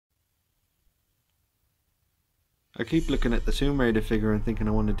I keep looking at the Tomb Raider figure and thinking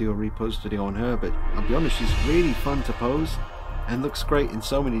I want to do a repose video on her, but I'll be honest, she's really fun to pose and looks great in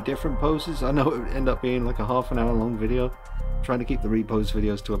so many different poses. I know it would end up being like a half an hour long video. I'm trying to keep the repose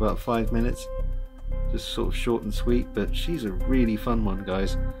videos to about 5 minutes. Just sort of short and sweet, but she's a really fun one,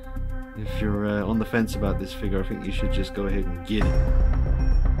 guys. If you're on the fence about this figure, I think you should just go ahead and get it.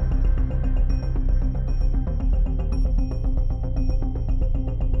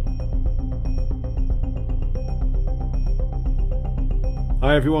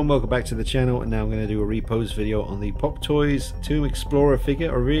 Hi everyone, welcome back to the channel, and now I'm going to do a repose video on the Pop Toys Tomb Explorer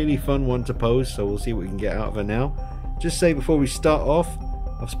figure. A really fun one to pose, so we'll see what we can get out of her now. Just say before we start off,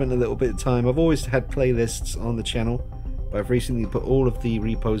 I've spent a little bit of time. I've always had playlists on the channel, but I've recently put all of the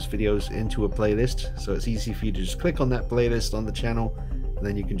repose videos into a playlist, so it's easy for you to just click on that playlist on the channel, and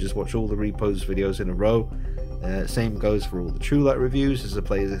then you can just watch all the repose videos in a row. Same goes for all the True Light reviews. There's a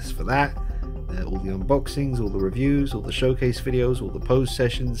playlist for that. All the unboxings, all the reviews, all the showcase videos, all the pose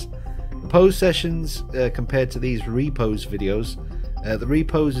sessions. The pose sessions compared to these repose videos, the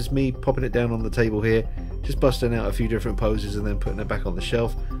repose is me popping it down on the table here, just busting out a few different poses and then putting it back on the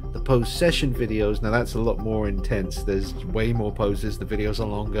shelf. The pose session videos, now that's a lot more intense. There's way more poses, the videos are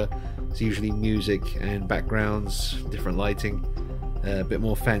longer. It's usually music and backgrounds, different lighting, a bit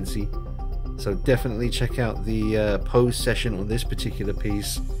more fancy. So definitely check out the pose session on this particular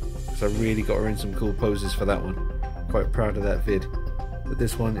piece. I really got her in some cool poses for that one. Quite proud of that vid. But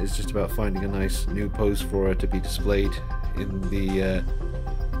this one is just about finding a nice new pose for her to be displayed in the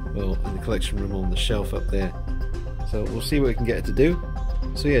well, in the collection room on the shelf up there. So we'll see what we can get her to do.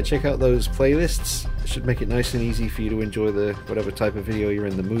 So yeah, check out those playlists. It should make it nice and easy for you to enjoy the whatever type of video you're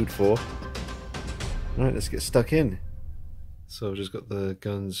in the mood for. Alright, let's get stuck in. So I've just got the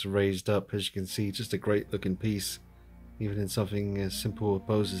guns raised up. As you can see, just a great looking piece. Even in something as simple a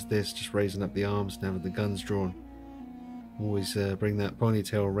pose as this, just raising up the arms and having the guns drawn. Always bring that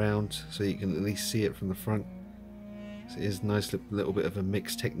ponytail around so you can at least see it from the front. So it is a nice little bit of a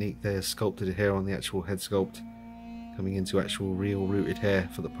mixed technique there, sculpted hair on the actual head sculpt, coming into actual real rooted hair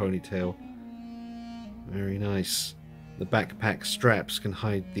for the ponytail. Very nice. The backpack straps can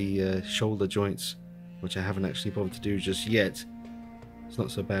hide the shoulder joints, which I haven't actually bothered to do just yet. It's not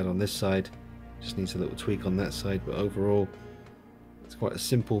so bad on this side. Just needs a little tweak on that side, but overall it's quite a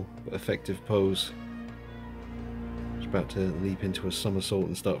simple but effective pose. Just about to leap into a somersault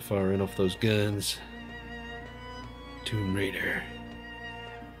and start firing off those guns. Tomb Raider.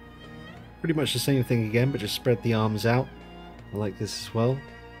 Pretty much the same thing again, but just spread the arms out. I like this as well.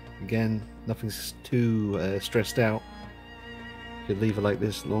 Again, nothing's too stressed out. You could leave her like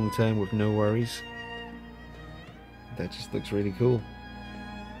this long term with no worries. That just looks really cool.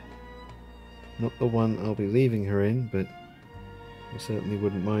 Not the one I'll be leaving her in, but I certainly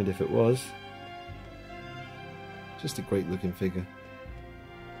wouldn't mind if it was. Just a great looking figure.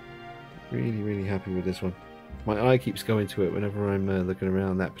 Really happy with this one. My eye keeps going to it whenever I'm looking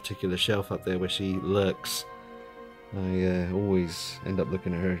around that particular shelf up there where she lurks. I always end up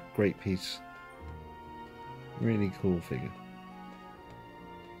looking at her. Great piece. Really cool figure.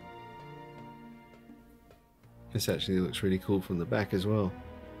 This actually looks really cool from the back as well.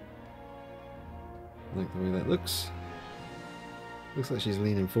 I like the way that looks. Looks like she's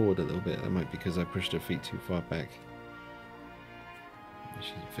leaning forward a little bit. That might be because I pushed her feet too far back. I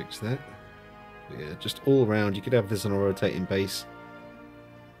should fix that. But yeah, just all around. You could have this on a rotating base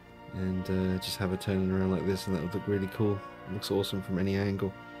and just have her turning around like this, and that would look really cool. It looks awesome from any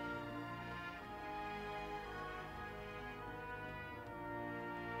angle.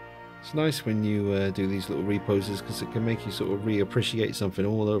 It's nice when you do these little reposes, because it can make you sort of reappreciate something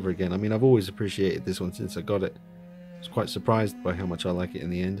all over again. I mean, I've always appreciated this one since I got it. I was quite surprised by how much I like it in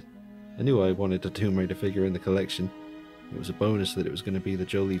the end. I knew I wanted a Tomb Raider figure in the collection. It was a bonus that it was going to be the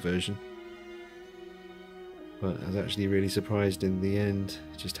Jolie version. But I was actually really surprised in the end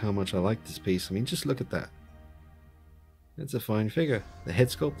just how much I liked this piece. I mean, just look at that. It's a fine figure. The head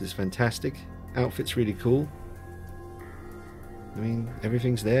sculpt is fantastic. Outfit's really cool. I mean,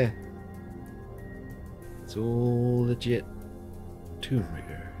 everything's there. It's all legit Tomb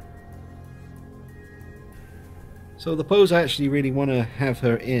Raider. So the pose I actually really want to have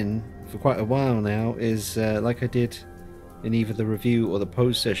her in for quite a while now is like I did in either the review or the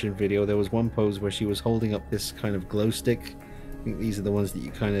pose session video. There was one pose where she was holding up this kind of glow stick. I think these are the ones that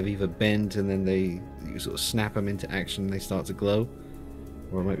you kind of either bend and then you sort of snap them into action and they start to glow,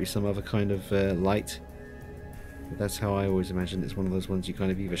 or it might be some other kind of light. But that's how I always imagine it's one of those ones you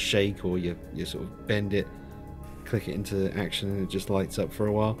kind of either shake or you sort of bend it, click it into action, and it just lights up for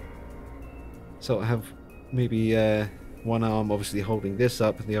a while. So I have maybe one arm obviously holding this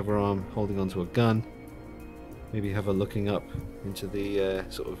up and the other arm holding onto a gun. Maybe have her looking up into the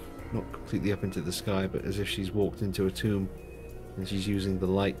sort of, not completely up into the sky, but as if she's walked into a tomb and she's using the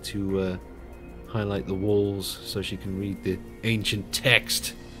light to highlight the walls so she can read the ancient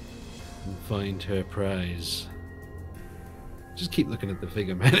text and find her prize. Just keep looking at the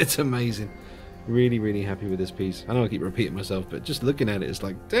figure, man. It's amazing. Really, really happy with this piece. I know I keep repeating myself, but just looking at it, it's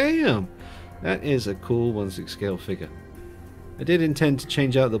like, damn, that is a cool 1/6 scale figure. I did intend to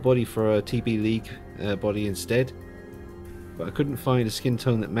change out the body for a TB League body instead, but I couldn't find a skin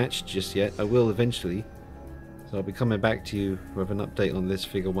tone that matched just yet. I will eventually, so I'll be coming back to you with an update on this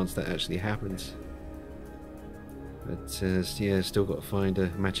figure once that actually happens. But yeah, still got to find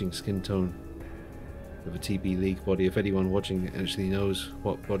a matching skin tone of a TB League body. If anyone watching actually knows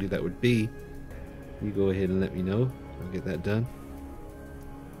what body that would be, you go ahead and let me know. I'll get that done.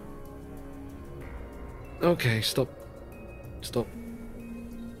 Okay, stop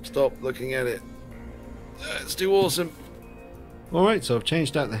looking at it. It's too awesome. Alright, so I've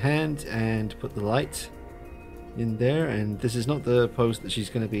changed out the hand and put the light in there, and this is not the pose that she's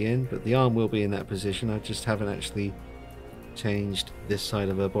going to be in, but the arm will be in that position. I just haven't actually changed this side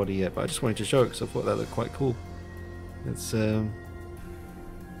of her body yet, but I just wanted to show it because I thought that looked quite cool. It's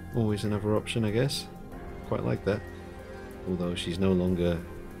always another option, I guess. Quite like that. Although she's no longer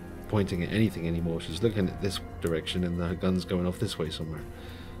pointing at anything anymore. She's looking at this direction and the gun's going off this way somewhere.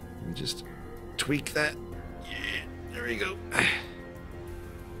 Let me just tweak that. Yeah, there we go.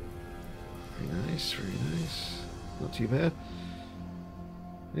 Very nice, very nice. Not too bad.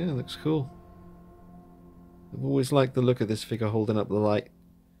 Yeah, looks cool. I've always liked the look of this figure holding up the light.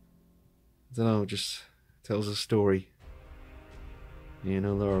 I don't know, just tells a story. You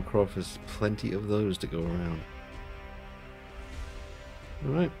know, Lara Croft has plenty of those to go around.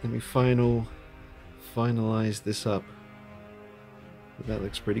 Alright, let me finalize this up. But that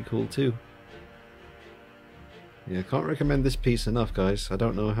looks pretty cool too. Yeah, I can't recommend this piece enough, guys. I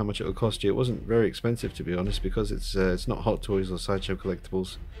don't know how much it will cost you. It wasn't very expensive, to be honest, because it's not Hot Toys or Sideshow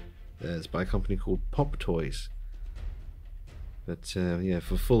Collectibles. It's by a company called Pop Toys. But yeah,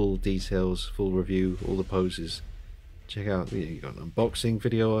 for full details, full review, all the poses, check out, you got an unboxing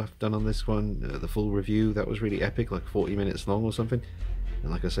video I've done on this one, the full review, that was really epic, like 40 minutes long or something.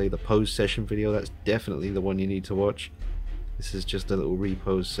 And like I say, the pose session video, that's definitely the one you need to watch. This is just a little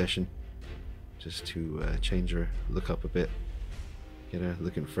repose session, just to change her look up a bit, get her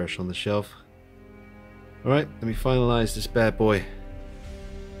looking fresh on the shelf. Alright, let me finalize this bad boy.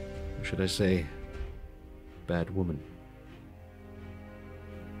 Or should I say, bad woman.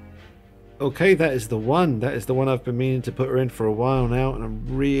 Okay, that is the one. That is the one I've been meaning to put her in for a while now, and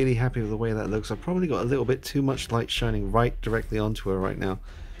I'm really happy with the way that looks. I've probably got a little bit too much light shining right directly onto her right now.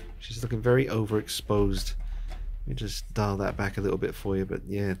 She's looking very overexposed. Let me just dial that back a little bit for you, but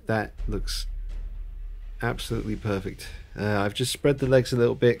yeah, that looks absolutely perfect. I've just spread the legs a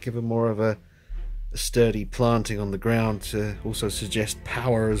little bit, given more of a sturdy planting on the ground to also suggest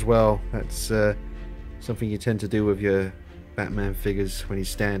power as well. That's something you tend to do with your Batman figures when he's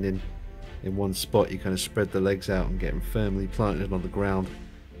standing in one spot. You kind of spread the legs out and get him firmly planted on the ground.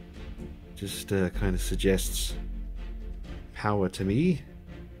 Just kind of suggests power to me.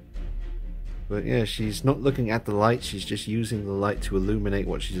 But yeah, she's not looking at the light, she's just using the light to illuminate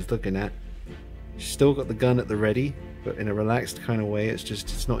what she's looking at. She's still got the gun at the ready, but in a relaxed kind of way.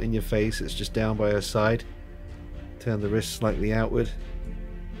 It's not in your face, it's just down by her side. Turn the wrist slightly outward.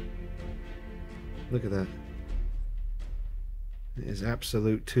 Look at that. It is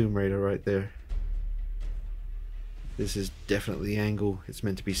absolute Tomb Raider right there. This is definitely the angle it's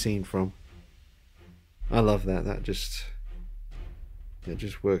meant to be seen from. I love that. It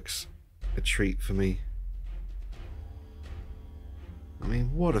just works a treat for me. I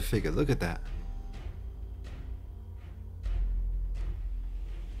mean, what a figure. Look at that.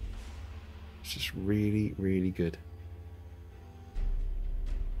 It's just really, really good.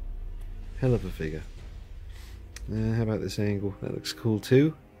 Hell of a figure. How about this angle? That looks cool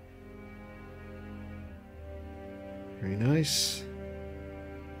too. Very nice.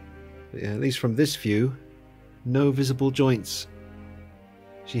 But yeah, at least from this view, no visible joints.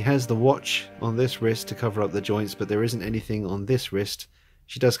 She has the watch on this wrist to cover up the joints, but there isn't anything on this wrist.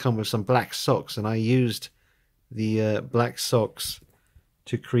 She does come with some black socks, and I used the black socks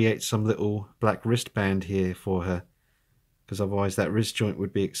to create some little black wristband here for her, because otherwise that wrist joint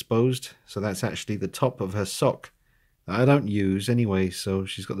would be exposed. So that's actually the top of her sock that I don't use anyway. So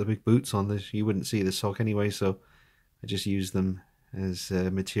she's got the big boots on this, you wouldn't see the sock anyway, so I just use them as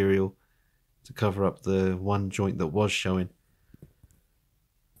material to cover up the one joint that was showing.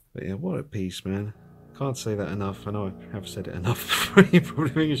 But yeah, what a piece, man. Can't say that enough. I know I have said it enough before. You're probably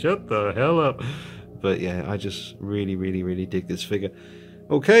thinking, shut the hell up. But yeah, I just really dig this figure.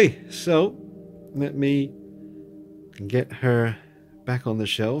 Okay, so let me get her back on the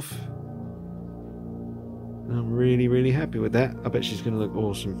shelf. I'm really happy with that. I bet she's gonna look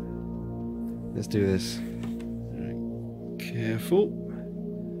awesome. Let's do this. Right, careful.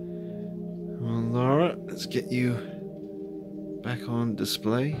 Well, Laura, let's get you back on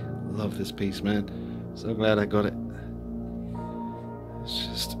display. Love this piece, man. So glad I got it. Let's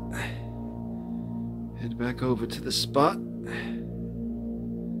just head back over to the spot.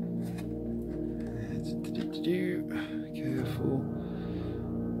 Careful.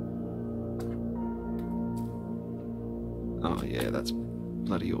 Oh yeah, that's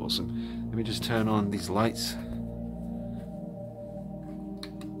bloody awesome. Let me just turn on these lights.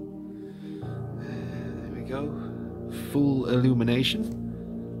 There we go. Full illumination.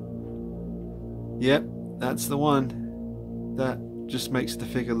 Yep, that's the one. That just makes the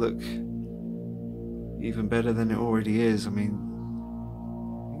figure look even better than it already is. I mean,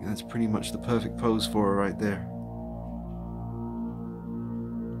 that's pretty much the perfect pose for her right there.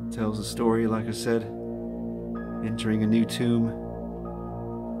 Tells a story, like I said. Entering a new tomb.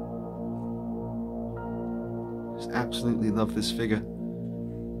 Just absolutely love this figure.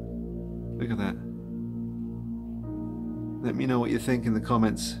 Look at that. Let me know what you think in the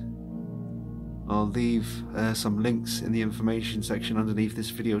comments. I'll leave some links in the information section underneath this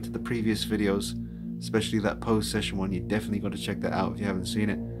video to the previous videos, especially that pose session one. You definitely got to check that out if you haven't seen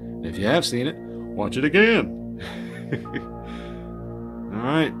it. And if you have seen it, watch it again.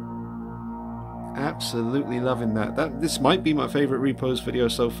 Alright. Absolutely loving that. This might be my favorite Repose video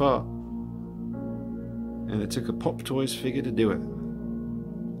so far. And it took a Pop Toys figure to do it.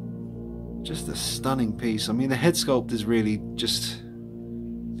 Just a stunning piece. I mean, the head sculpt is really just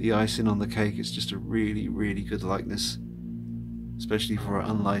the icing on the cake. It's just a really good likeness, especially for an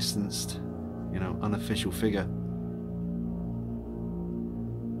unlicensed, you know, unofficial figure.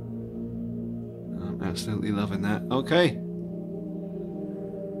 I'm absolutely loving that. Okay,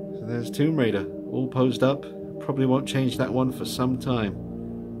 so there's Tomb Raider, all posed up. Probably won't change that one for some time.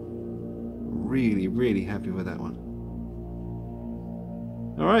 Really happy with that one.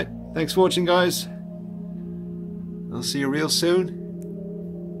 Alright, thanks for watching, guys. I'll see you real soon.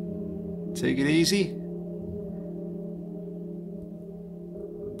 Take it easy.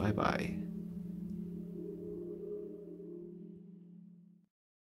 Bye-bye.